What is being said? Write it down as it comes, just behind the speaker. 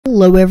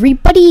Hello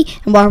everybody,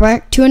 and welcome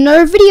back to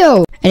another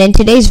video. And in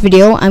today's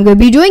video, I'm going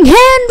to be doing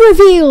hand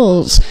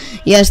reveals.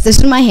 Yes, this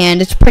is my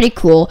hand, it's pretty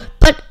cool,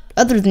 but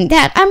other than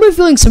that, I'm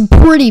revealing some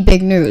pretty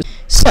big news.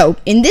 So,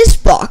 in this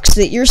box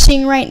that you're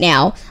seeing right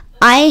now,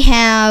 I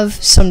have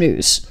some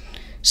news.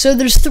 So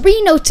there's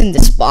 3 notes in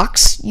this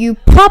box. You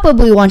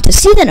probably want to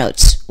see the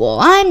notes. Well,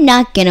 I'm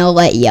not gonna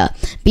let ya,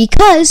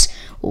 because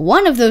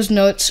one of those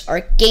notes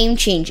are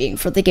game-changing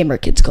for the Gamer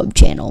Kids Club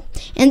channel,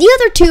 and the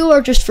other 2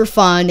 are just for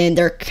fun, and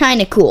they're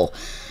kinda cool.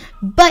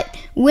 But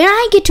when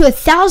I get to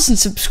 1,000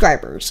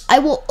 subscribers, I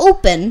will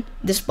open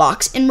this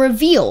box and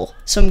reveal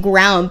some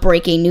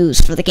groundbreaking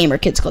news for the Gamer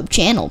Kids Club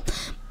channel.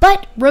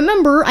 But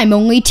remember, I'm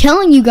only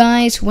telling you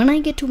guys when I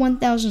get to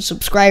 1,000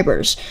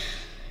 subscribers.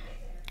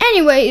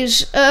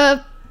 Anyways,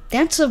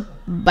 that's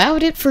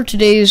about it for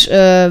today's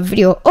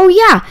video. Oh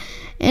yeah,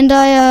 and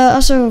I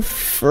also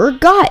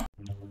forgot.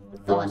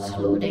 Thoughts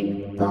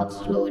loading,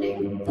 thoughts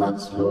loading,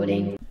 thoughts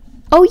loading.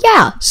 Oh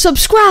yeah,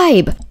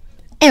 subscribe!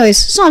 Anyways,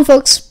 so on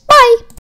folks, bye!